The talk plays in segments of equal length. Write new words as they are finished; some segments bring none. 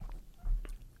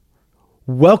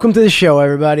Welcome to the show,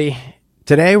 everybody.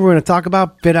 Today we're going to talk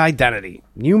about fit identity.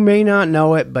 You may not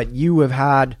know it, but you have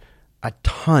had a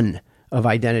ton of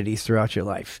identities throughout your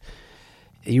life.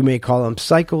 You may call them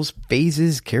cycles,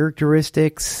 phases,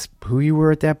 characteristics, who you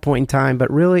were at that point in time,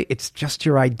 but really it's just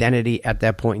your identity at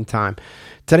that point in time.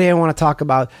 Today I want to talk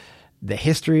about the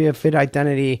history of fit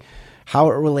identity, how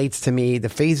it relates to me, the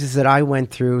phases that I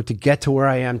went through to get to where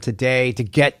I am today, to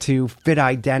get to fit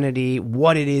identity,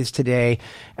 what it is today.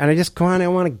 And I just kind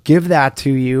of want to give that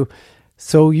to you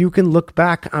so you can look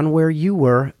back on where you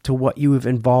were to what you have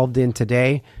involved in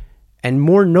today. And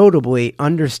more notably,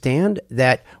 understand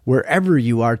that wherever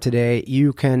you are today,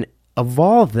 you can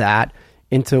evolve that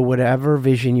into whatever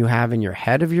vision you have in your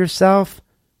head of yourself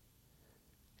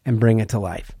and bring it to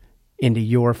life into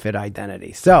your fit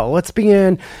identity. So let's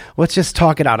begin. Let's just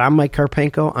talk it out. I'm Mike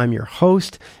Karpenko. I'm your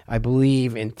host. I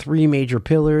believe in three major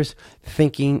pillars: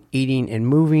 thinking, eating, and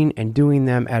moving, and doing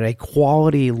them at a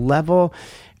quality level.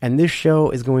 And this show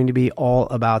is going to be all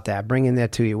about that, bringing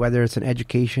that to you, whether it's an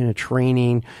education, a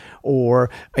training,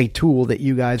 or a tool that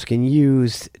you guys can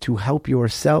use to help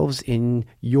yourselves in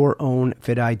your own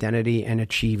fit identity and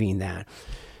achieving that.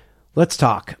 Let's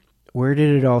talk. Where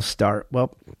did it all start?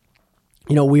 Well,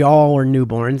 we all are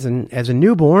newborns, and as a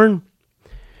newborn,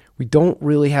 we don't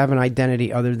really have an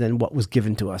identity other than what was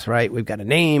given to us, right? We've got a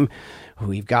name,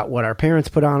 we've got what our parents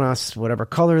put on us, whatever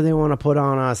color they want to put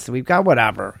on us, we've got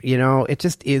whatever, it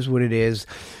just is what it is.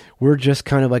 We're just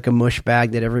kind of like a mush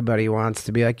bag that everybody wants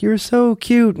to be like, you're so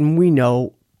cute, and we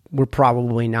know we're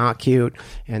probably not cute,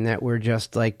 and that we're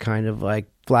just like kind of like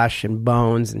flesh and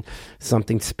bones and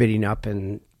something spitting up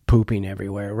and pooping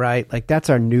everywhere, right? Like that's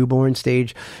our newborn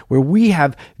stage where we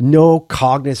have no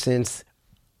cognizance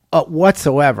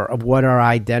whatsoever of what our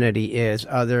identity is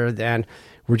other than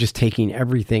we're just taking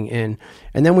everything in.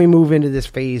 And then we move into this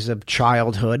phase of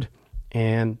childhood,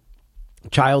 and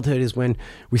childhood is when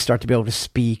we start to be able to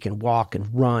speak and walk and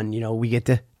run. We get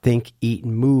to think, eat,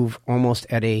 and move almost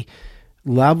at a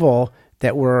level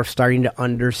that we're starting to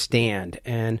understand.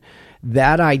 And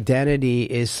that identity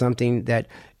is something that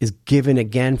is given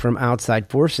again from outside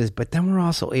forces, but then we're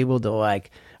also able to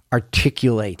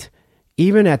articulate,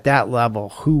 even at that level,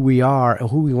 who we are, or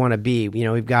who we want to be.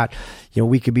 We've got,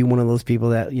 we could be one of those people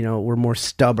that, we're more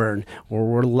stubborn, or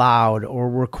we're loud, or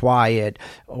we're quiet,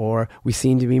 or we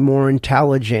seem to be more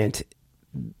intelligent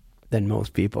than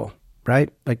most people,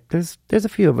 right? Like there's a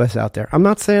few of us out there. I'm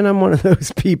not saying I'm one of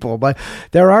those people, but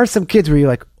there are some kids where you're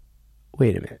like,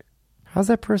 wait a minute, how's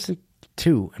that person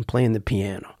two and playing the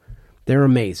piano? They're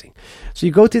amazing. So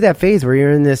you go through that phase where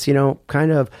you're in this,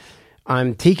 kind of,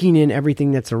 I'm taking in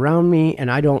everything that's around me and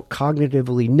I don't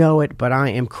cognitively know it, but I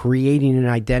am creating an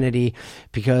identity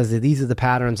because these are the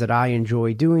patterns that I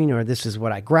enjoy doing, or this is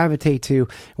what I gravitate to.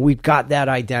 We've got that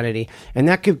identity, and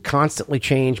that could constantly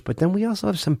change, but then we also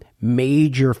have some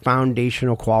major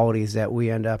foundational qualities that we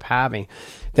end up having.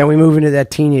 Then we move into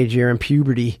that teenage year and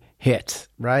puberty hits,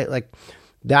 right? Like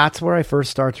that's where I first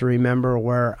start to remember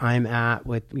where I'm at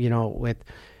with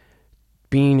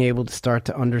being able to start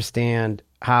to understand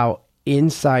how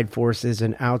inside forces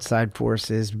and outside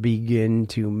forces begin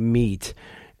to meet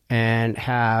and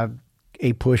have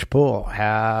a push-pull,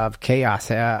 have chaos,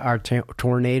 have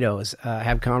tornadoes,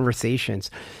 have conversations.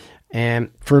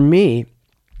 And for me,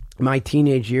 my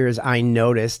teenage years, I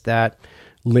noticed that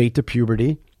late to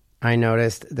puberty, I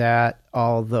noticed that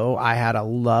although I had a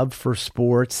love for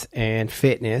sports and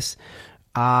fitness,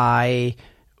 I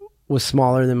was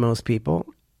smaller than most people.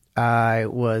 I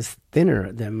was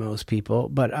thinner than most people,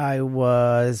 but I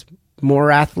was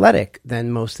more athletic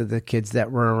than most of the kids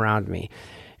that were around me.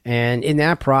 And in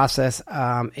that process,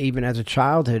 even as a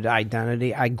childhood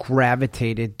identity, I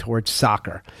gravitated towards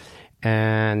soccer.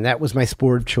 And that was my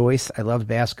sport of choice. I loved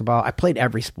basketball. I played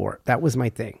every sport. That was my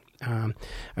thing.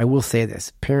 I will say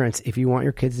this, parents, if you want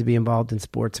your kids to be involved in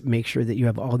sports, make sure that you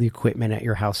have all the equipment at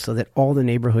your house so that all the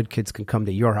neighborhood kids can come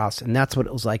to your house. And that's what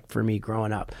it was like for me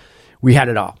growing up. We had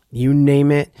it all. You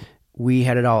name it, we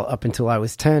had it all up until I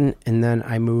was 10, and then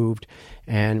I moved,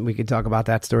 and we could talk about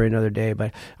that story another day.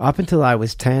 But up until I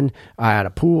was 10, I had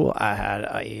a pool, I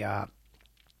had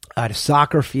a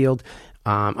soccer field,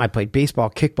 I played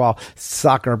baseball, kickball,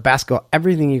 soccer, basketball,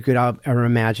 everything you could ever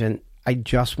imagine. I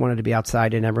just wanted to be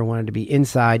outside and never wanted to be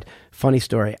inside. Funny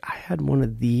story, I had one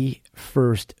of the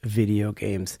first video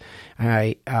games.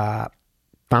 I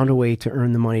found a way to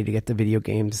earn the money to get the video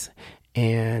games,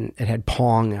 and it had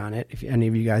Pong on it. If any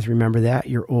of you guys remember that,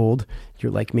 you're old,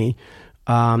 you're like me.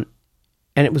 And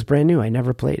it was brand new. I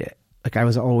never played it. Like I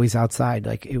was always outside.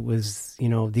 Like it was,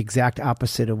 the exact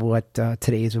opposite of what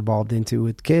today's evolved into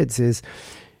with kids is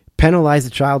penalize a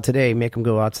child today, make them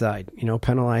go outside.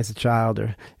 Penalize a child,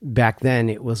 or back then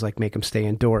it was like make them stay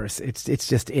indoors. It's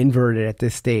just inverted at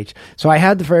this stage. So I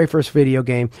had the very first video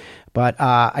game, but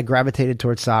I gravitated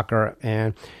towards soccer,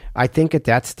 and I think at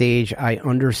that stage I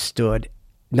understood,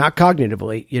 not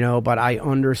cognitively, but I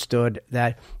understood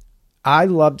that I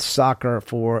loved soccer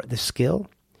for the skill,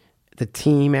 the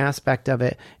team aspect of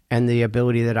it, and the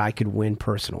ability that I could win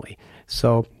personally.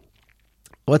 So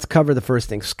let's cover the first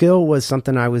thing. Skill was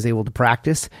something I was able to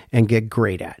practice and get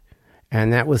great at.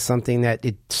 And that was something that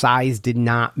size did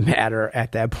not matter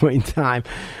at that point in time.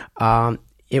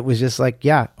 It was just like,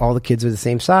 yeah, all the kids are the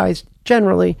same size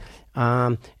generally.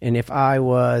 And if I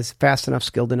was fast enough,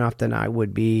 skilled enough, then I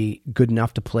would be good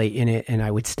enough to play in it and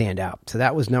I would stand out. So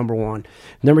that was number one.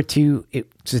 Number two,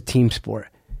 it's a team sport.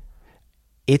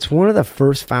 It's one of the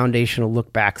first foundational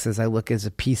look backs as I look as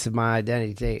a piece of my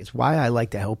identity today. It's why I like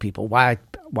to help people, why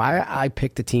I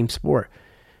picked a team sport.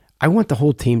 I want the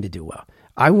whole team to do well.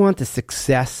 I want the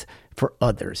success for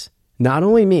others, not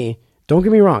only me. Don't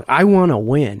get me wrong. I want to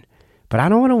win, but I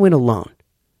don't want to win alone.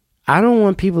 I don't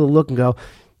want people to look and go,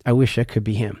 I wish I could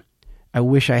be him. I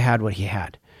wish I had what he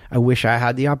had. I wish I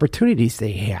had the opportunities that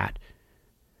he had.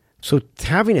 So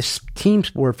having a team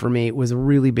sport for me was a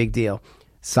really big deal.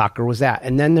 Soccer was that.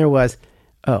 And then there was,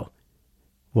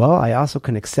 I also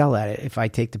can excel at it. If I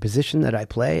take the position that I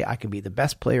play, I can be the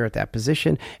best player at that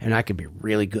position, and I can be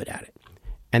really good at it.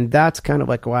 And that's kind of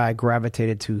like why I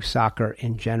gravitated to soccer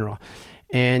in general.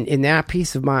 And in that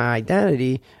piece of my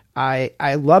identity,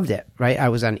 I loved it, right? I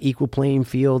was on equal playing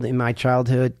field in my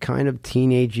childhood, kind of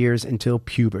teenage years until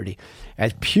puberty.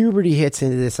 As puberty hits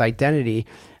into this identity,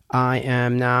 I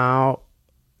am now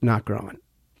not growing.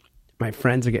 My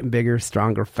friends are getting bigger,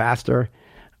 stronger, faster.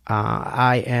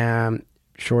 I am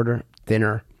shorter,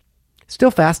 thinner,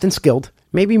 still fast and skilled,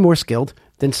 maybe more skilled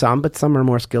than some, but some are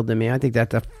more skilled than me. I think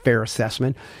that's a fair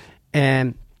assessment.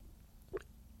 And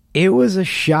it was a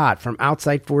shot from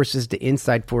outside forces to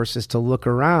inside forces to look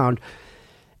around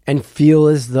and feel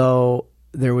as though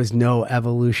there was no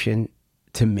evolution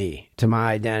to me, to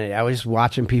my identity. I was just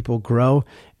watching people grow.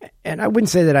 And I wouldn't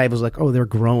say that I was like, oh, they're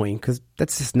growing, because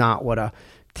that's just not what a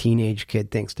teenage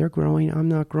kid thinks. They're growing, I'm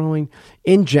not growing.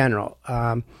 In general,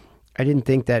 I didn't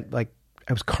think that like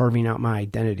I was carving out my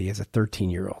identity as a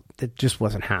 13-year-old. That just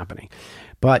wasn't happening.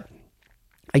 But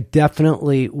I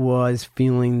definitely was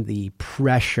feeling the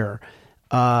pressure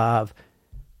of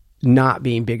not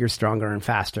being bigger, stronger, and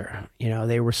faster.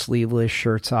 They were sleeveless,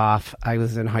 shirts off. I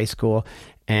was in high school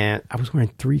and I was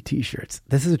wearing 3 t-shirts.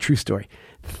 This is a true story.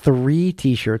 3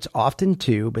 t-shirts, often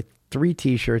 2, but 3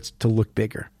 t-shirts to look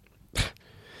bigger.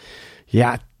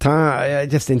 Yeah,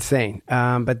 just insane.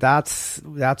 But that's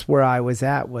where I was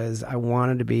at, was I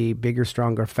wanted to be bigger,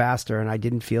 stronger, faster, and I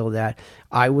didn't feel that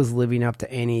I was living up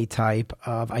to any type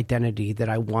of identity that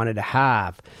I wanted to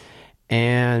have.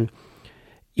 And,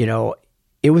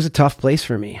 it was a tough place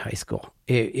for me, high school.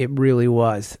 It really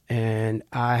was. And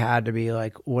I had to be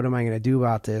like, what am I going to do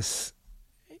about this?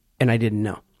 And I didn't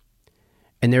know.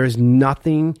 And there is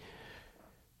nothing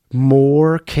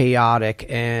more chaotic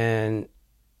and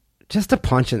just a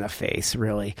punch in the face,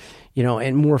 really,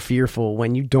 and more fearful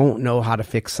when you don't know how to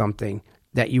fix something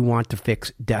that you want to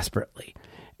fix desperately.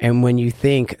 And when you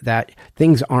think that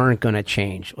things aren't going to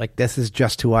change, like this is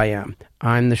just who I am.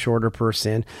 I'm the shorter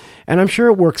person. And I'm sure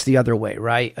it works the other way,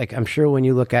 right? Like I'm sure when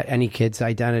you look at any kid's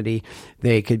identity,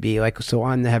 they could be like, so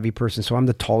I'm the heavy person, so I'm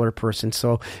the taller person,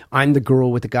 so I'm the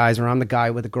girl with the guys, or I'm the guy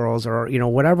with the girls, or,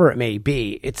 whatever it may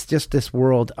be. It's just this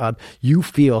world of you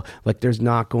feel like there's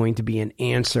not going to be an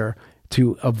answer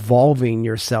to evolving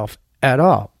yourself at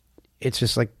all. It's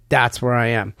just like, that's where I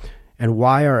am. And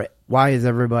why is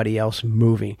everybody else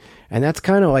moving? And that's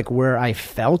kind of like where I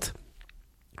felt.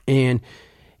 And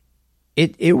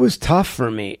it was tough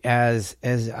for me as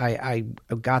I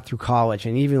got through college.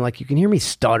 And even like you can hear me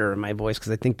stutter in my voice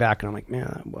because I think back and I'm like,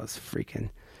 man,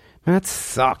 that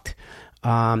sucked.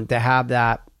 To have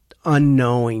that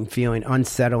unknowing feeling,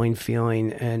 unsettling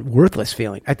feeling, and worthless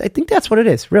feeling. I think that's what it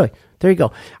is, really. There you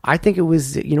go. I think it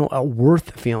was, a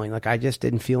worth feeling. Like I just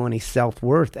didn't feel any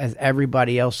self-worth as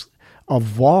everybody else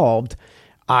evolved.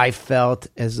 I felt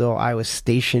as though I was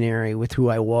stationary with who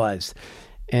I was.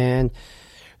 And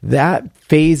that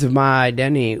phase of my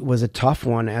identity was a tough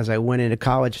one as I went into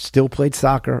college. Still played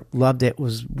soccer, loved it,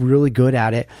 was really good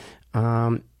at it,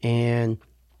 and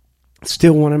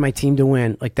still wanted my team to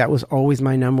win. Like that was always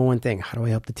my number one thing. How do I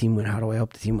help the team win? How do I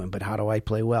help the team win? But how do I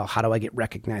play well? How do I get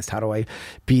recognized? How do I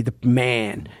be the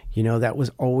man? That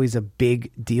was always a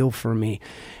big deal for me.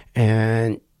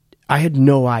 And I had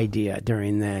no idea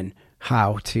during then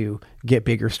how to get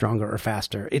bigger, stronger, or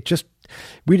faster. It just,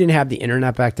 we didn't have the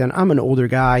internet back then. I'm an older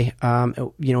guy.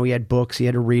 You had books, you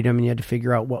had to read them, and you had to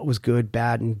figure out what was good,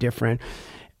 bad, and different.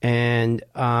 And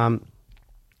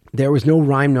there was no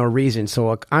rhyme, no reason.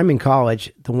 So I'm in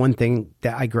college. The one thing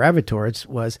that I gravitated towards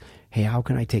was, hey, how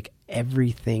can I take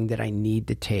everything that I need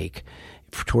to take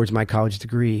towards my college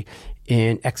degree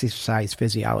in exercise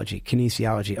physiology,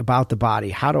 kinesiology, about the body?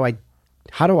 How do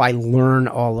I learn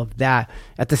all of that?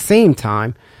 At the same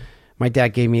time, my dad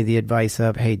gave me the advice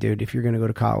of, hey, dude, if you're going to go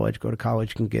to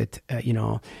college and get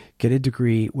a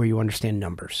degree where you understand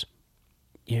numbers.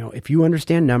 If you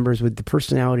understand numbers with the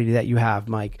personality that you have,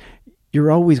 Mike, you're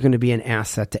always going to be an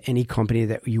asset to any company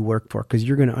that you work for, because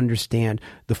you're going to understand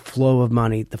the flow of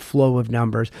money, the flow of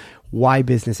numbers, why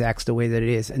business acts the way that it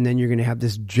is. And then you're going to have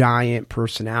this giant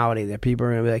personality that people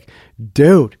are going to be like,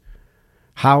 dude,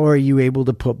 how are you able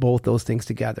to put both those things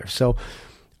together? So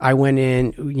I went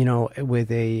in, with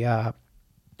a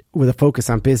focus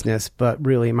on business, but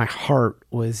really my heart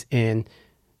was in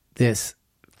this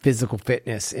physical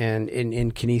fitness and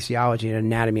in kinesiology and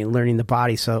anatomy and learning the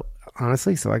body. So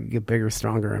honestly, so I could get bigger,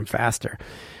 stronger, and faster,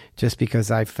 just because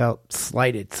I felt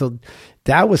slighted. So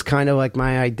that was kind of like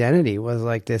my identity, was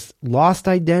like this lost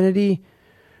identity,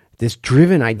 this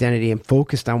driven identity, and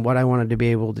focused on what I wanted to be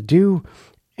able to do.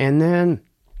 And then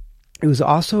it was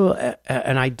also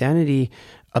an identity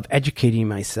of educating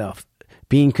myself,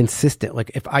 being consistent.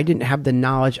 Like if I didn't have the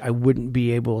knowledge, I wouldn't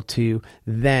be able to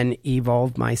then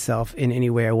evolve myself in any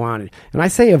way I wanted. And I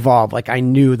say evolve, like I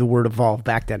knew the word evolve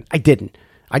back then. I didn't.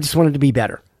 I just wanted to be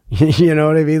better. You know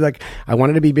what I mean? Like I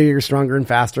wanted to be bigger, stronger, and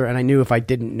faster. And I knew if I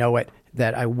didn't know it,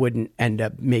 that I wouldn't end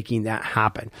up making that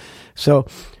happen. So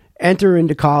enter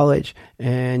into college,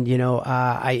 and,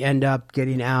 I end up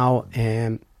getting out,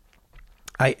 and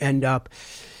I end up,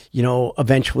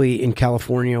 eventually in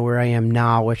California, where I am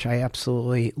now, which I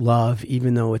absolutely love,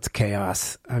 even though it's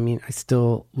chaos. I mean, I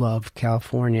still love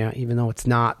California, even though it's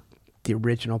not the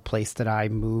original place that I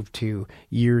moved to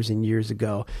years and years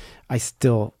ago. I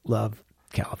still love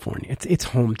California. It's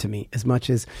home to me. As much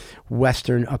as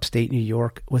Western upstate New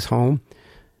York was home,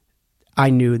 I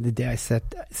knew the day I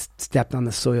stepped on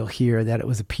the soil here that it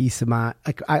was a piece of my,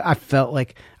 like, I felt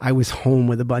like I was home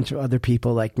with a bunch of other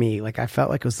people like me. Like I felt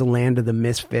like it was the land of the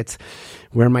misfits,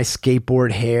 where my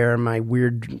skateboard hair, my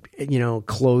weird,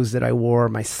 clothes that I wore,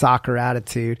 my soccer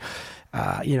attitude,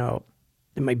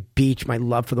 my beach, my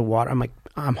love for the water. I'm like,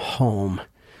 I'm home.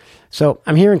 So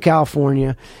I'm here in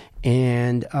California,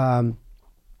 and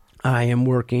I am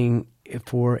working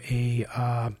for a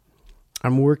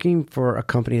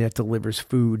company that delivers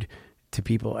food to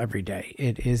people every day.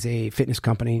 It is a fitness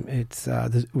company. It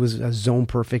was a Zone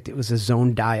Perfect. It was a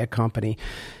Zone Diet company.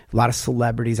 A lot of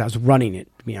celebrities. I was running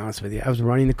it, to be honest with you. I was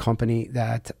running the company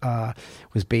that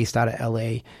was based out of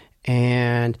LA.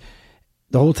 And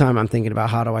the whole time I'm thinking about,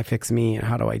 how do I fix me, and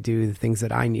how do I do the things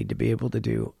that I need to be able to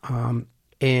do?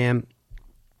 And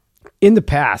in the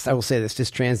past, I will say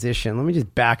this transition, let me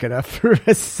just back it up for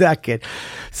a second.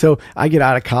 So I get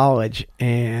out of college,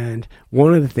 and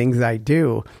one of the things I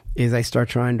do is I start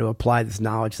trying to apply this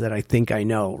knowledge that I think I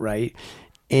know, right?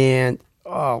 And,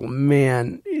 oh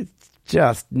man, it's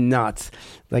just nuts.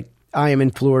 Like, I am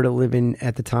in Florida living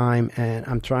at the time, and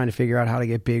I'm trying to figure out how to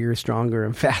get bigger, stronger,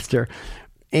 and faster.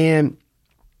 And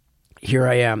here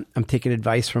I am. I'm taking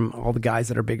advice from all the guys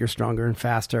that are bigger, stronger, and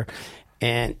faster.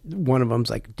 And one of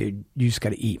them's like, dude, you just got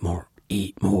to eat more.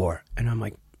 And I'm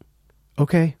like,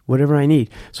 okay, whatever I need.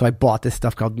 So I bought this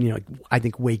stuff called, I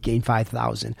think Weight Gain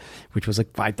 5,000, which was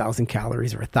like 5,000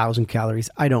 calories or 1,000 calories.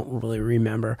 I don't really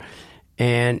remember.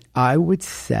 And I would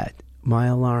set my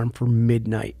alarm for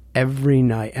midnight every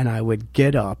night, and I would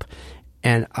get up,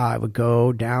 and I would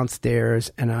go downstairs,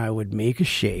 and I would make a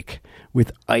shake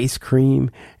with ice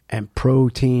cream and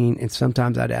protein. And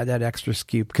sometimes I'd add that extra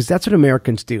scoop, because that's what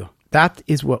Americans do. That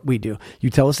is what we do. You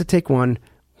tell us to take one,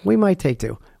 we might take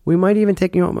two. We might even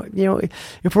take,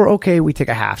 if we're okay, we take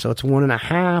a half. So it's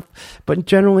 1.5, but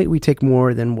generally we take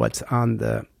more than what's on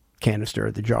the canister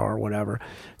or the jar or whatever.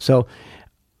 So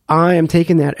I am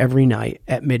taking that every night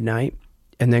at midnight,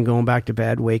 and then going back to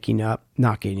bed, waking up,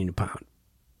 not gaining a pound.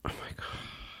 Oh my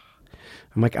God.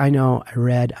 I'm like, I know, I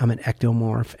read, I'm an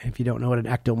ectomorph. And if you don't know what an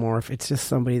ectomorph, it's just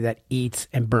somebody that eats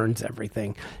and burns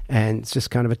everything. And it's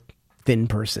just kind of a thin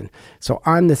person. So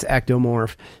I'm this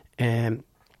ectomorph, and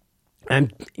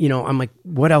I'm like,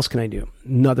 what else can I do?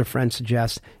 Another friend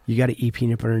suggests you got to eat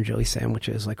peanut butter and jelly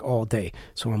sandwiches like all day.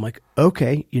 So I'm like,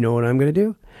 okay, you know what I'm going to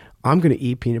do? I'm going to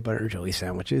eat peanut butter and jelly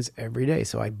sandwiches every day.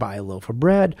 So I'd buy a loaf of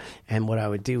bread, and what I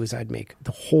would do is I'd make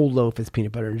the whole loaf as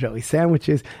peanut butter and jelly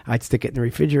sandwiches. I'd stick it in the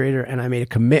refrigerator, and I made a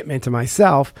commitment to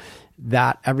myself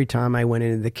that every time I went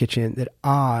into the kitchen that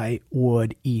I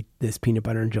would eat this peanut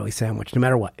butter and jelly sandwich, no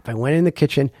matter what. If I went in the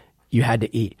kitchen, you had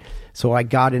to eat. So I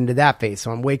got into that phase.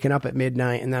 So I'm waking up at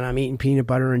midnight, and then I'm eating peanut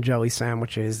butter and jelly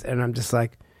sandwiches, and I'm just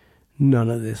like,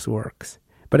 none of this works.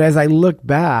 But as I look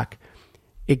back,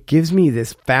 it gives me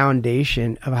this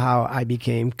foundation of how I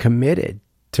became committed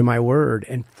to my word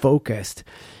and focused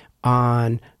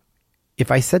on, if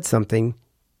I said something,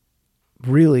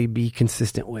 really be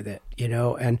consistent with it,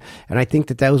 and I think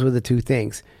that those were the two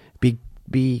things: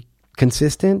 be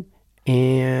consistent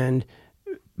and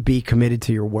be committed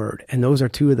to your word. And those are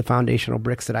two of the foundational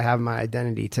bricks that I have in my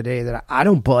identity today that I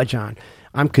don't budge on.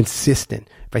 I'm consistent.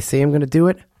 If I say I'm going to do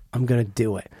it, I'm going to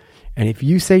do it. And if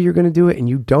you say you're going to do it and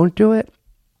you don't do it,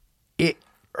 it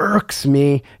irks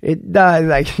me. It does.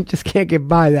 I just can't get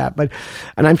by that.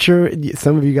 And I'm sure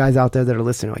some of you guys out there that are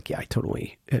listening are like, yeah,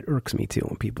 it irks me too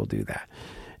when people do that.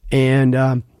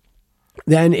 And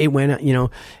then it went,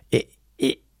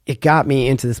 it got me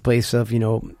into this place of,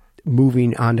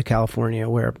 moving on to California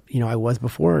where, I was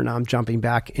before, and I'm jumping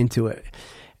back into it.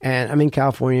 And I'm in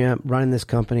California running this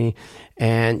company,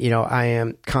 and, I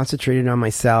am concentrated on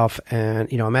myself,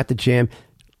 and, I'm at the gym.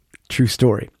 True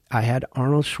story. I had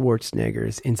Arnold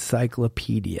Schwarzenegger's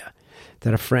encyclopedia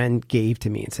that a friend gave to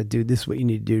me and said, dude, this is what you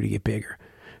need to do to get bigger.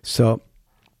 So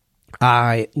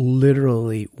I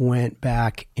literally went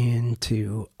back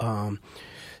into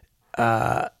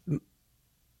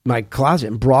my closet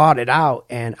and brought it out,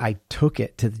 and I took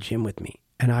it to the gym with me.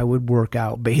 And I would work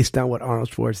out based on what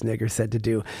Arnold Schwarzenegger said to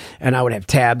do. And I would have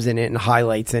tabs in it and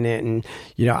highlights in it. And,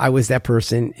 I was that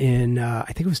person in, I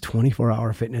think it was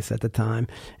 24-Hour Fitness at the time.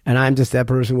 And I'm just that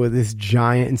person with this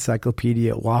giant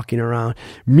encyclopedia walking around.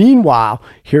 Meanwhile,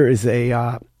 here is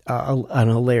an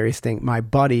hilarious thing. My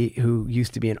buddy, who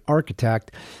used to be an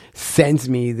architect, sends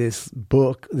me this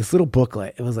book, this little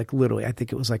booklet. It was like literally, I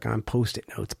think it was like on Post-it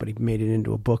notes, but he made it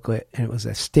into a booklet, and it was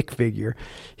a stick figure.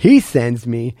 He sends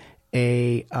me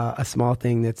a small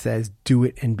thing that says, do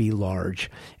it and be large.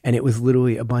 And it was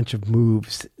literally a bunch of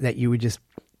moves that you would just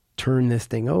turn this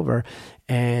thing over,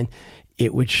 and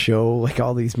it would show like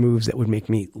all these moves that would make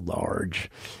me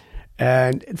large.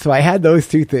 And so I had those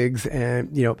two things,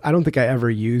 and, I don't think I ever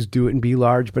used do it and be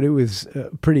large, but it was a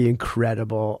pretty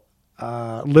incredible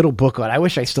little booklet. I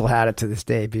wish I still had it to this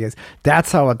day, because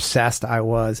that's how obsessed I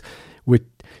was with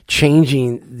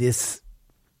changing this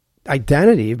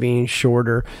identity of being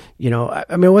shorter. I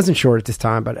mean, I wasn't short at this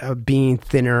time, but being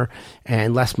thinner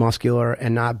and less muscular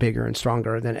and not bigger and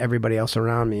stronger than everybody else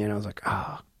around me. And I was like,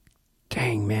 oh,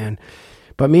 dang, man.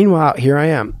 But meanwhile, here I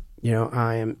am.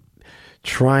 I am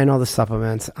trying all the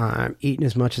supplements. I'm eating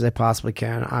as much as I possibly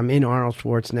can. I'm in Arnold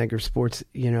Schwarzenegger sports,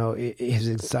 his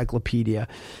encyclopedia.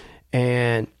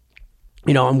 And,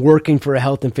 I'm working for a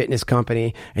health and fitness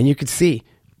company, and you could see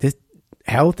this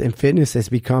health and fitness has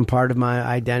become part of my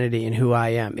identity and who I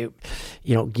am.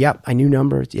 Yep, I knew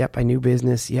numbers. Yep, I knew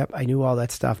business. Yep, I knew all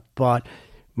that stuff. But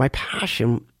my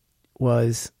passion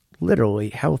was literally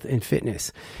health and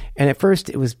fitness. And at first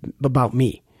it was about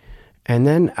me. And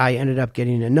then I ended up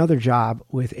getting another job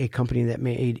with a company that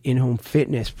made in-home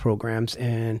fitness programs.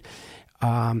 And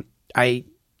I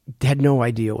had no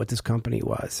idea what this company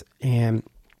was. And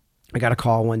I got a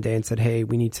call one day and said, hey,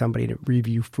 we need somebody to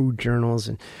review food journals,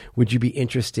 and would you be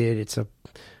interested? It's a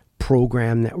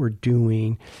program that we're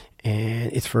doing,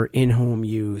 and it's for in-home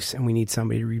use, and we need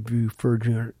somebody to review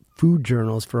food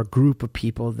journals for a group of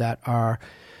people that are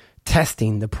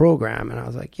testing the program. And I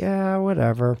was like, yeah,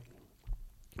 whatever,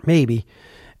 maybe.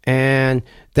 And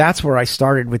that's where I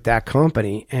started with that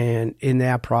company. And in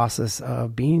that process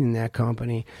of being in that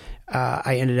company,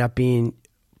 I ended up being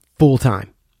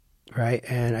full-time. Right.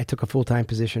 And I took a full-time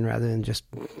position rather than just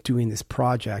doing this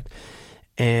project.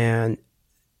 And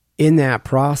in that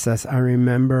process, I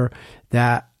remember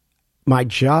that my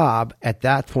job at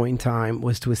that point in time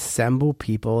was to assemble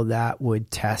people that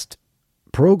would test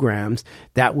programs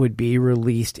that would be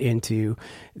released into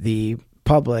the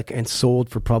public and sold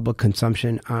for public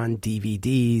consumption on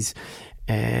DVDs.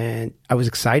 And I was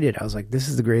excited. I was like, this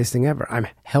is the greatest thing ever. I'm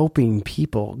helping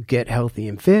people get healthy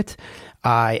and fit.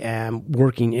 I am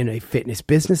working in a fitness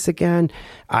business again.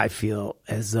 I feel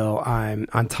as though I'm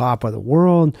on top of the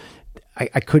world.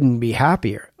 I couldn't be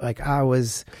happier. Like, I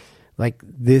was like,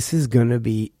 this is going to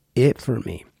be it for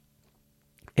me.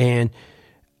 And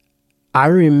I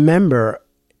remember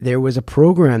there was a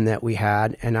program that we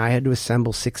had, and I had to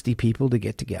assemble 60 people to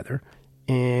get together.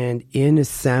 And in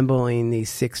assembling these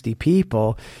 60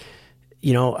 people,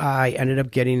 I ended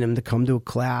up getting them to come to a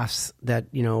class that,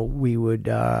 we would,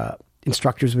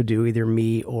 instructors would do, either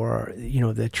me or,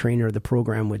 the trainer of the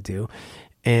program would do.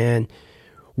 And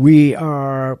we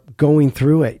are going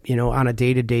through it, on a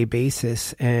day-to-day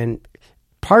basis. And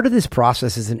part of this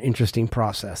process is an interesting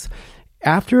process.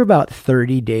 After about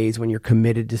 30 days, when you're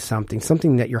committed to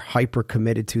something that you're hyper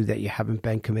committed to that you haven't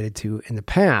been committed to in the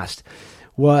past,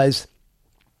 was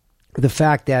the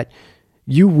fact that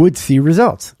you would see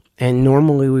results. And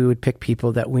normally we would pick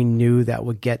people that we knew that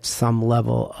would get some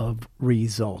level of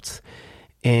results.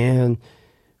 And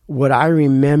what I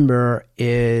remember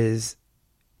is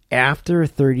after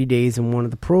 30 days in one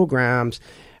of the programs,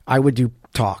 I would do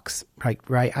talks,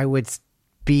 right? I would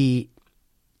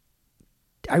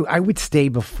stay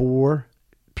before.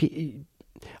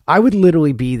 I would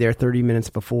literally be there 30 minutes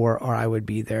before, or I would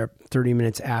be there 30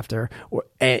 minutes after, or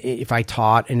if I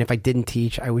taught, and if I didn't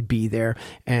teach, I would be there.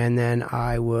 And then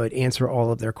I would answer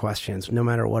all of their questions, no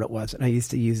matter what it was. And I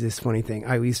used to use this funny thing.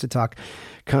 I used to talk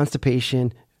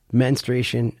constipation,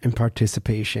 menstruation, and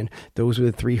participation. Those were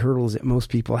the 3 hurdles that most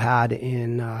people had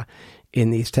in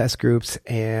these test groups,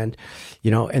 and,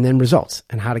 and then results,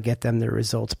 and how to get them their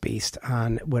results based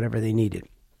on whatever they needed.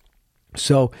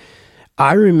 So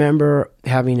I remember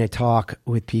having a talk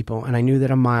with people, and I knew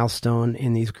that a milestone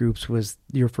in these groups was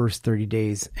your first 30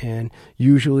 days. And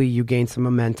usually you gain some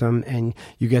momentum and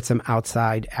you get some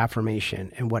outside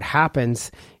affirmation. And what happens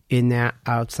in that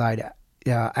outside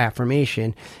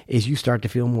affirmation is you start to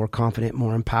feel more confident,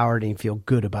 more empowered, and feel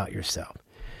good about yourself.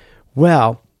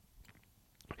 Well,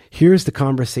 here's the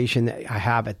conversation that I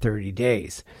have at 30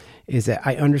 days is that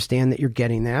I understand that you're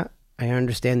getting that. I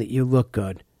understand that you look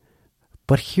good.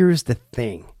 But here's the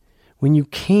thing. When you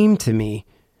came to me,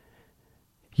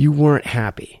 you weren't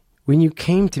happy. When you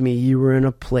came to me, you were in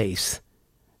a place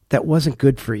that wasn't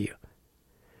good for you.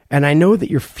 And I know that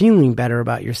you're feeling better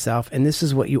about yourself, and this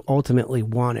is what you ultimately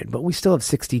wanted, but we still have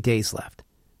 60 days left.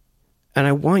 And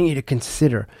I want you to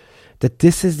consider that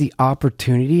this is the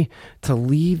opportunity to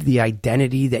leave the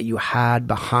identity that you had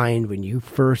behind when you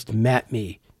first met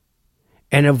me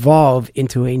and evolve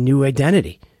into a new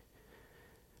identity.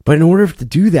 But in order to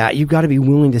do that, you've got to be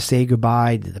willing to say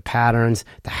goodbye to the patterns,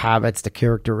 the habits, the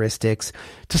characteristics,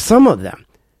 to some of them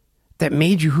that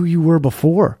made you who you were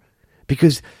before.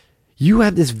 Because you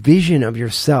have this vision of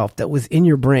yourself that was in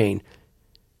your brain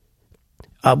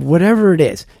of whatever it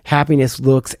is, happiness,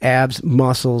 looks, abs,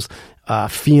 muscles,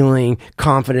 feeling,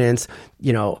 confidence,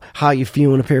 how you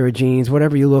feel in a pair of jeans,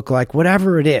 whatever you look like,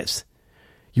 whatever it is.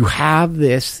 You have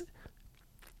this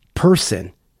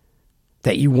person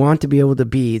that you want to be able to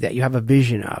be, that you have a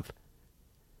vision of.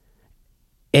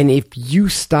 And if you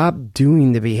stop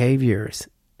doing the behaviors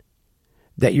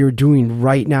that you're doing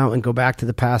right now and go back to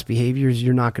the past behaviors,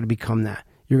 you're not going to become that.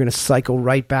 You're going to cycle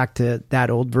right back to that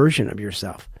old version of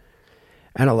yourself.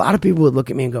 And a lot of people would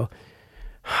look at me and go,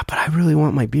 but I really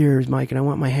want my beers, Mike, and I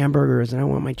want my hamburgers, and I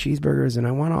want my cheeseburgers, and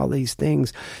I want all these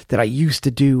things that I used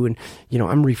to do. And,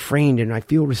 I'm refrained and I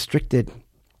feel restricted.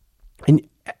 And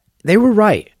they were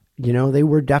right. They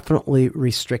were definitely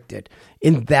restricted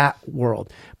in that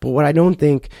world. But what I don't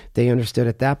think they understood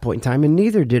at that point in time, and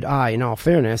neither did I, in all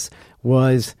fairness,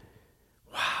 was,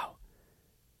 wow,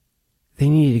 they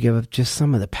needed to give up just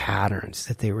some of the patterns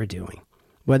that they were doing.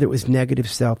 Whether it was negative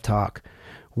self-talk,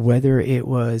 whether it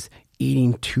was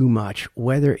eating too much,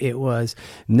 whether it was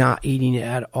not eating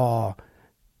at all.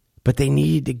 But they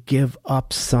needed to give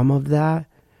up some of that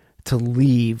to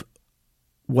leave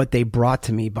what they brought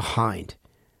to me behind.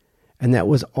 And that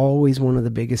was always one of the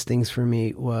biggest things for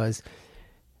me, was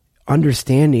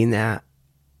understanding that.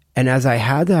 And as I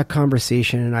had that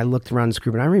conversation and I looked around this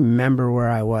group, and I remember where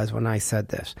I was when I said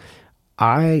this,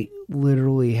 I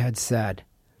literally had said,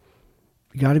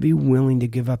 you got to be willing to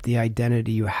give up the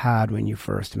identity you had when you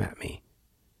first met me,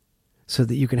 so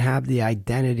that you can have the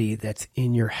identity that's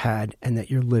in your head and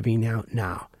that you're living out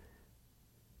now.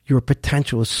 Your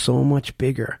potential is so much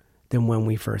bigger than when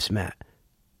we first met.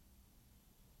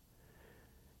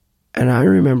 And I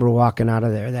remember walking out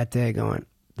of there that day going,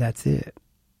 that's it.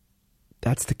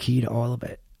 That's the key to all of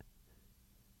it.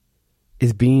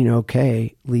 Is being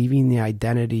okay, leaving the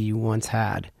identity you once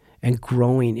had and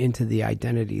growing into the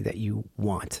identity that you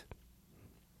want.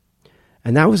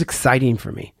 And that was exciting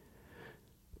for me,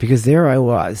 because there I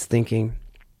was thinking,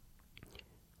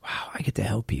 wow, I get to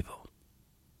help people.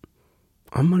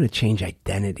 I'm going to change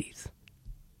identities.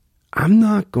 I'm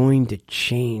not going to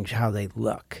change how they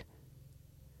look.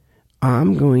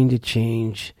 I'm going to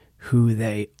change who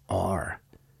they are.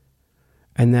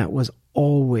 And that was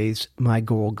always my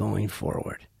goal going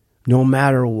forward, no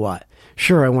matter what.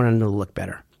 Sure, I wanted them to look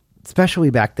better. especially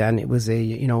back then, it was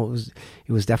it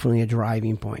was definitely a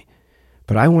driving point.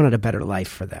 But I wanted a better life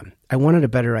for them. I wanted a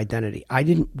better identity. I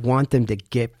didn't want them to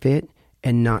get fit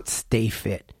and not stay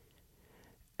fit.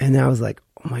 And I was like,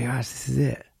 oh my gosh, this is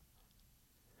it.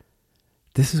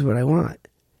 This is what I want.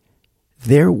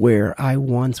 They're where I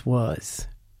once was,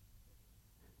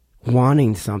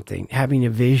 wanting something, having a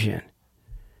vision.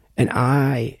 And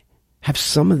I have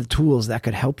some of the tools that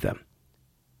could help them.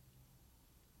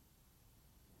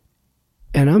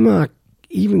 And I'm not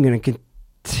even going to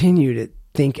continue to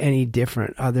think any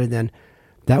different other than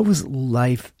that was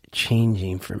life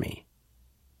changing for me.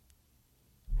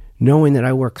 Knowing that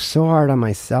I worked so hard on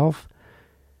myself,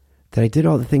 that I did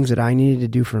all the things that I needed to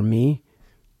do for me,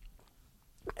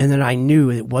 and that I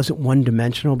knew it wasn't one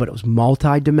dimensional, but it was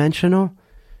multi-dimensional.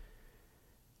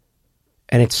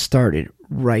 And it started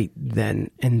right then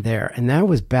and there. And that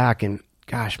was back in,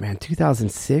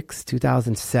 2006,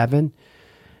 2007.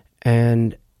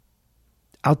 And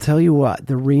I'll tell you what,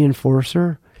 the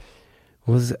reinforcer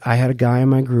was, I had a guy in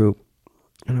my group,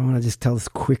 and I want to just tell this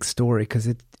quick story because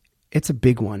it's a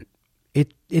big one.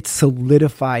 It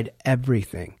solidified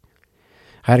everything.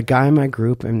 I had a guy in my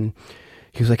group, and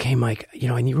he was like, hey, Mike, I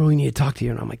really need to talk to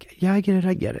you. And I'm like, yeah, I get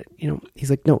it. He's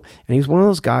like, no. And he's one of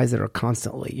those guys that are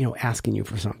constantly, asking you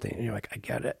for something. And you're like, I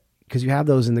get it. Because you have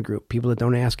those in the group. People that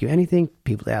don't ask you anything,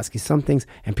 people that ask you some things,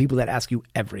 and people that ask you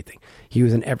everything. He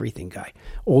was an everything guy,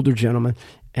 older gentleman.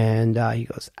 And he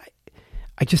goes,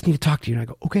 I just need to talk to you. And I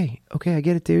go, okay, I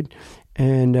get it, dude.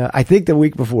 And I think the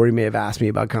week before he may have asked me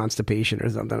about constipation or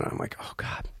something. And I'm like, oh,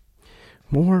 God,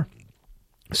 more?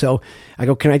 So I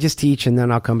go, can I just teach and then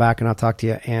I'll come back and I'll talk to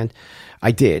you? And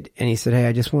I did. And he said, hey,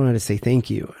 I just wanted to say thank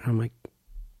you. And I'm like,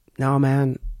 no,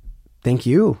 man, thank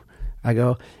you. I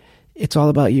go, it's all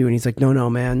about you. And he's like, no,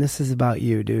 man, this is about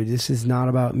you, dude. This is not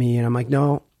about me. And I'm like,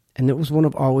 no. And it was one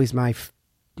of always my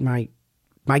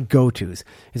go-tos,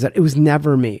 is that it was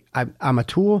never me. I'm a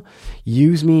tool.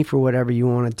 Use me for whatever you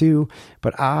want to do.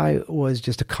 But I was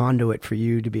just a conduit for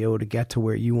you to be able to get to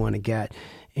where you want to get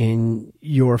in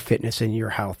your fitness and your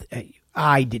health.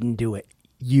 I didn't do it.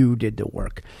 You did the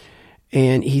work.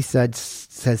 And he says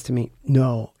to me,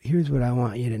 no, here's what I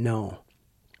want you to know.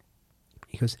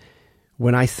 He goes,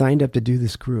 when I signed up to do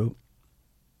this group,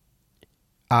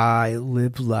 I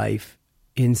lived life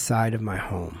inside of my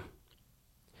home.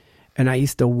 And I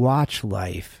used to watch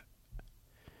life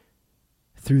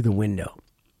through the window.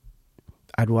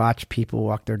 I'd watch people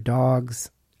walk their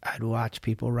dogs. I'd watch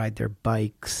people ride their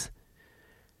bikes.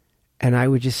 And I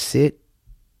would just sit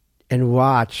and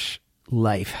watch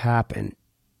life happen,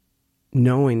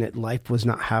 knowing that life was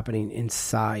not happening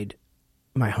inside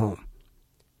my home.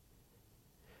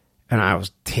 And I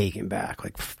was taken back,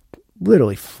 like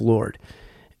literally floored.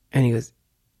 And he goes,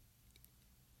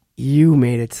 you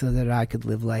made it so that I could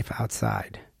live life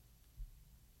outside.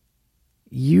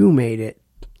 You made it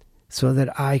so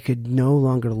that I could no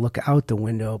longer look out the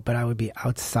window, but I would be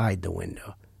outside the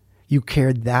window. You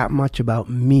cared that much about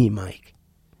me, Mike.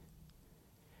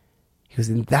 He goes,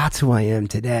 and that's who I am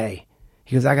today.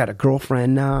 He goes, I got a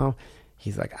girlfriend now.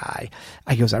 He's like, I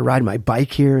ride my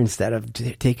bike here instead of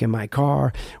taking my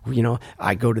car.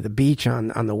 I go to the beach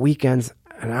on the weekends.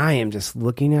 And I am just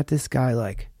looking at this guy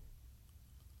like,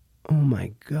 oh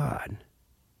my God.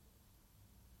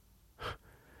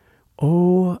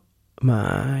 Oh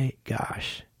my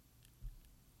gosh.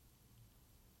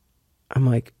 I'm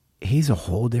like, he's a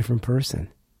whole different person.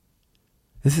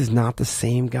 This is not the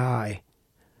same guy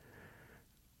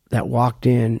that walked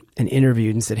in and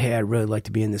interviewed and said, hey, I'd really like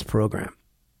to be in this program.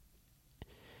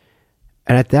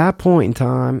 And at that point in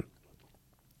time,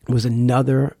 it was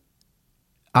another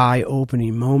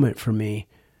eye-opening moment for me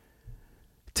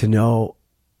to know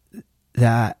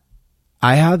that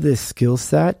I have this skill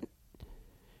set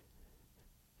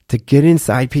to get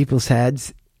inside people's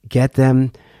heads, get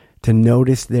them to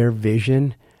notice their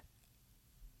vision,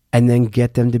 and then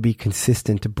get them to be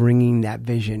consistent to bringing that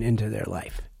vision into their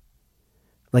life.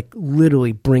 Like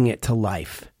literally bring it to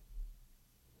life.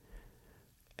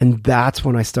 And that's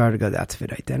when I started to go, that's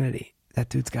fit identity. That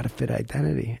dude's got a fit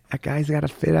identity. That guy's got a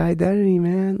fit identity,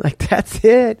 man. Like that's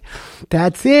it.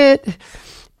 That's it.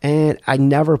 And I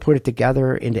never put it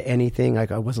together into anything.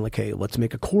 Like I wasn't like, hey, let's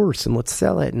make a course and let's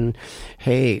sell it. And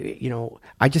hey,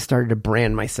 I just started to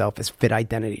brand myself as fit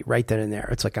identity right then and there.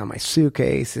 It's like on my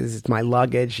suitcases, it's my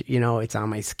luggage, it's on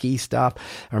my ski stuff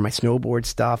or my snowboard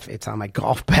stuff. It's on my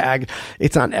golf bag.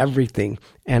 It's on everything.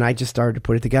 And I just started to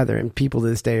put it together. And people to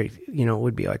this day,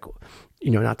 would be like,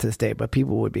 not to this day, but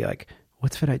people would be like,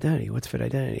 what's fit identity? What's fit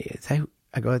identity?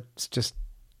 I go, it's just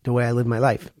the way I live my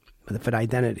life with a fit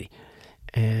identity.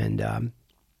 And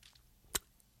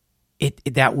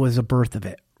that was a birth of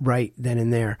it right then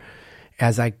and there.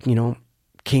 As I,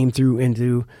 came through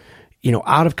into,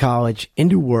 out of college,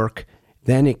 into work,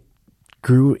 then it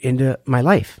grew into my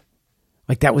life.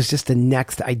 Like that was just the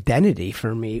next identity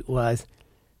for me, was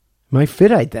my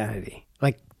fit identity.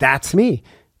 Like that's me.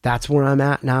 That's where I'm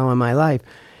at now in my life.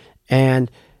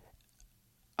 And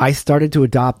I started to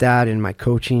adopt that in my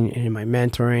coaching and in my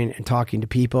mentoring and talking to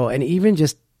people, and even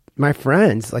just my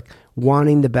friends, like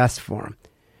wanting the best for them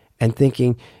and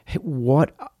thinking, hey,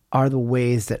 what are the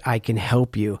ways that I can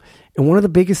help you? And one of the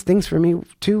biggest things for me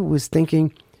too was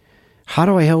thinking, how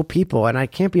do I help people? And I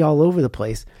can't be all over the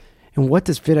place. And what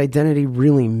does fit identity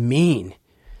really mean?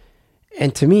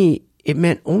 And to me, it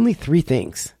meant only 3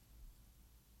 things.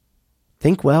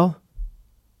 Think well,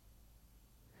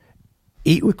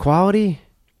 eat with quality,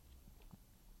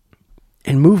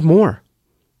 and move more.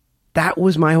 That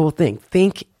was my whole thing.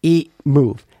 Think, eat,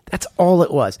 move. That's all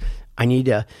it was. I need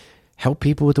to help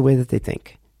people with the way that they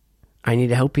think. I need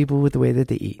to help people with the way that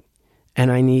they eat.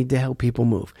 And I need to help people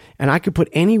move. And I could put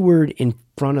any word in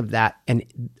front of that and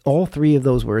all 3 of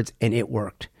those words, and it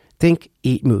worked. Think,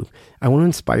 eat, move. I want to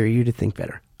inspire you to think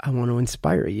better. I want to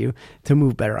inspire you to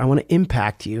move better. I want to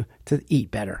impact you to eat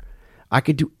better. I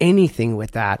could do anything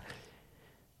with that.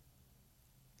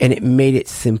 And it made it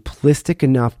simplistic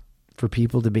enough for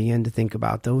people to begin to think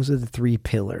about. Those are the 3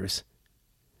 pillars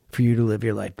for you to live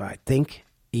your life by. Think,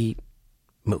 eat,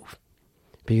 move.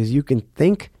 Because you can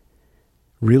think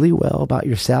really well about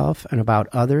yourself and about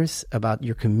others, about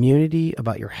your community,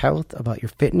 about your health, about your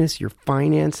fitness, your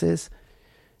finances,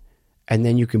 and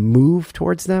then you can move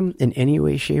towards them in any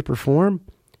way, shape, or form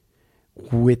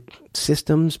with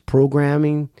systems,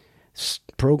 programs,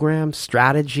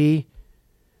 strategy.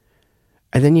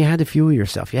 And then you had to fuel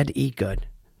yourself. You had to eat good,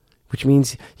 which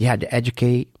means you had to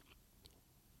educate,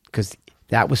 because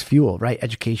that was fuel, right?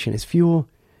 Education is fuel.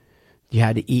 You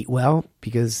had to eat well,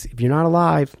 because if you're not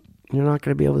alive, you're not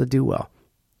going to be able to do well.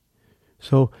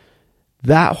 So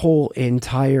that whole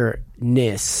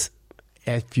entireness,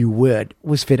 if you would,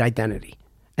 was fit identity.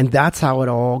 And that's how it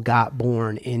all got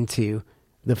born into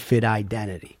the fit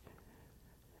identity.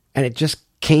 And it just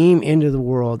came into the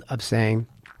world of saying,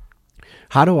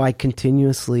 how do I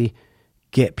continuously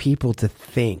get people to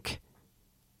think?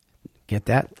 Get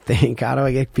that? Think. How do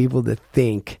I get people to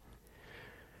think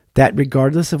that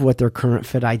regardless of what their current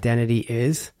fit identity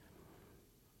is,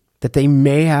 that they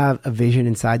may have a vision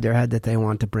inside their head that they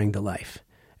want to bring to life,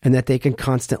 and that they can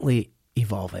constantly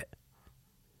evolve it.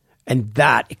 And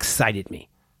that excited me.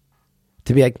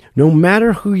 To be like, no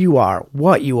matter who you are,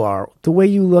 what you are, the way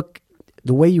you look,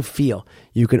 the way you feel,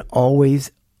 you can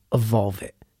always evolve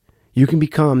it. You can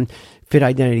become fit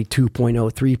identity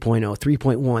 2.0, 3.0,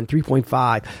 3.1,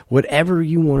 3.5, whatever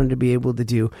you wanted to be able to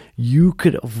do, you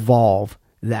could evolve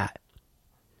that.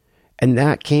 And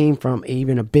that came from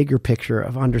even a bigger picture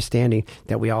of understanding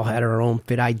that we all had our own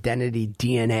fit identity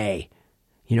DNA,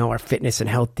 our fitness and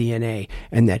health DNA,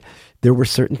 and that there were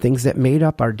certain things that made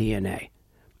up our DNA.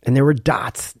 And there were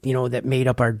dots, that made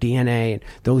up our DNA. And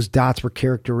those dots were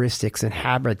characteristics and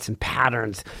habits and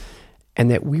patterns.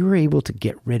 And that we were able to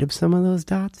get rid of some of those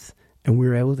dots, and we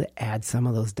were able to add some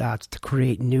of those dots to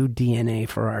create new DNA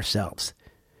for ourselves,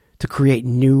 to create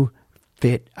new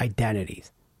fit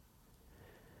identities.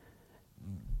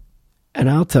 And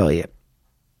I'll tell you,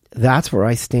 that's where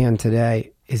I stand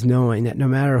today, is knowing that no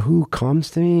matter who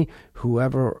comes to me,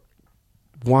 whoever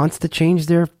wants to change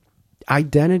their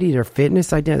identity, their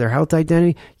fitness identity, their health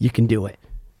identity, you can do it.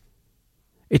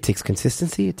 It takes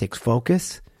consistency. It takes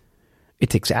focus. It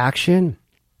takes action,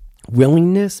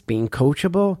 willingness, being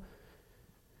coachable.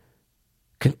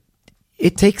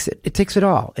 It takes it. It takes it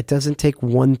all. It doesn't take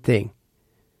one thing.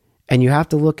 And you have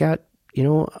to look at,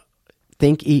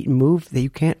 think, eat, and move, that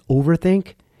you can't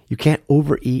overthink, you can't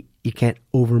overeat, you can't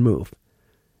overmove.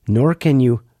 Nor can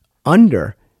you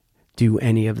underdo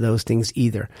any of those things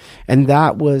either. And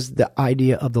that was the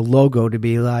idea of the logo, to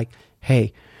be like,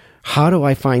 hey, how do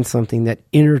I find something that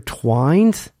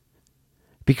intertwines?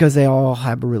 Because they all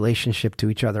have a relationship to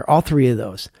each other. All 3 of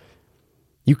those.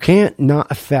 You can't not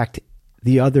affect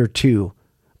the other 2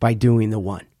 by doing the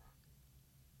one.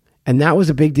 And that was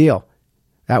a big deal.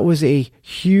 That was a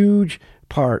huge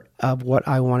part of what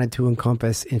I wanted to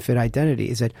encompass in fit identity,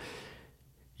 is that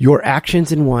your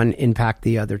actions in one impact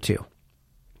the other 2.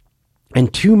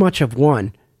 And too much of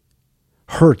one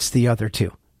hurts the other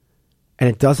 2. And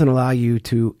it doesn't allow you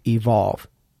to evolve.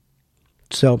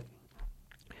 So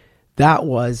that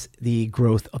was the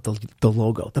growth of the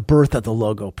logo. The birth of the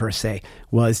logo, per se,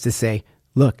 was to say,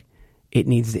 look, it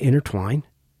needs to intertwine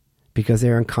because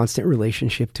they're in constant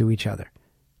relationship to each other.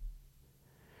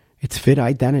 It's fit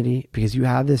identity because you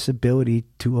have this ability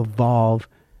to evolve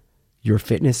your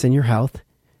fitness and your health,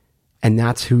 and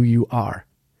that's who you are.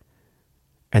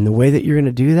 And the way that you're going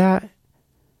to do that,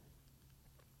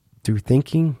 through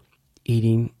thinking,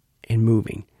 eating, and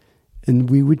moving.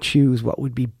 And we would choose what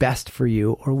would be best for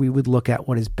you, or we would look at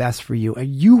what is best for you, and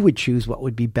you would choose what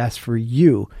would be best for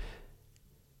you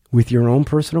with your own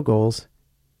personal goals,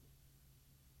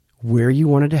 where you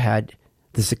wanted to head,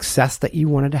 the success that you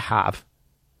wanted to have.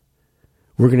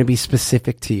 We're going to be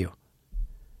specific to you.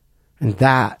 And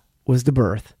that was the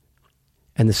birth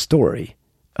and the story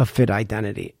of Fit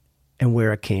Identity and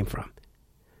where it came from.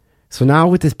 So now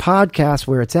with this podcast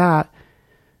where it's at,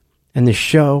 and this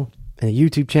show, and the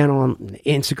YouTube channel, and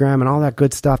Instagram, and all that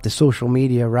good stuff, the social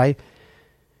media, right?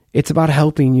 It's about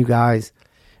helping you guys,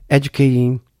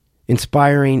 educating,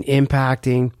 inspiring,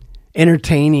 impacting,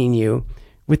 entertaining you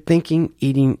with thinking,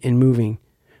 eating, and moving,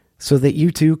 so that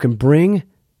you too can bring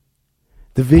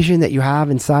the vision that you have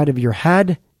inside of your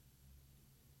head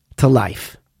to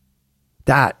life.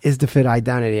 That is the Fit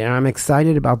Identity. And I'm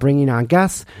excited about bringing on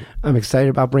guests. I'm excited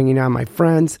about bringing on my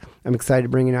friends. I'm excited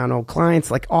bringing on old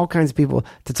clients, like all kinds of people,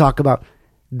 to talk about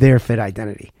their Fit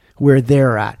Identity, where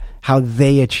they're at, how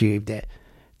they achieved it,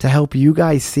 to help you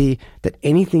guys see that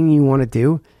anything you want to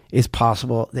do is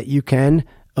possible, that you can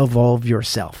evolve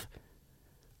yourself.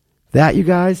 That, you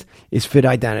guys, is Fit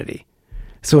Identity.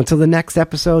 So until the next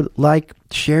episode, like,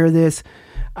 share this.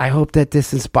 I hope that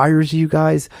this inspires you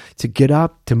guys to get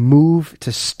up, to move,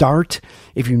 to start.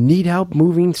 If you need help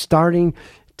moving, starting,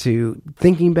 to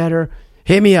thinking better,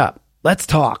 hit me up. Let's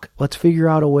talk. Let's figure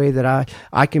out a way that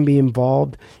I can be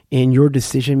involved in your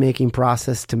decision-making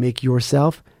process to make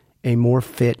yourself a more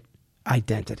fit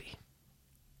identity.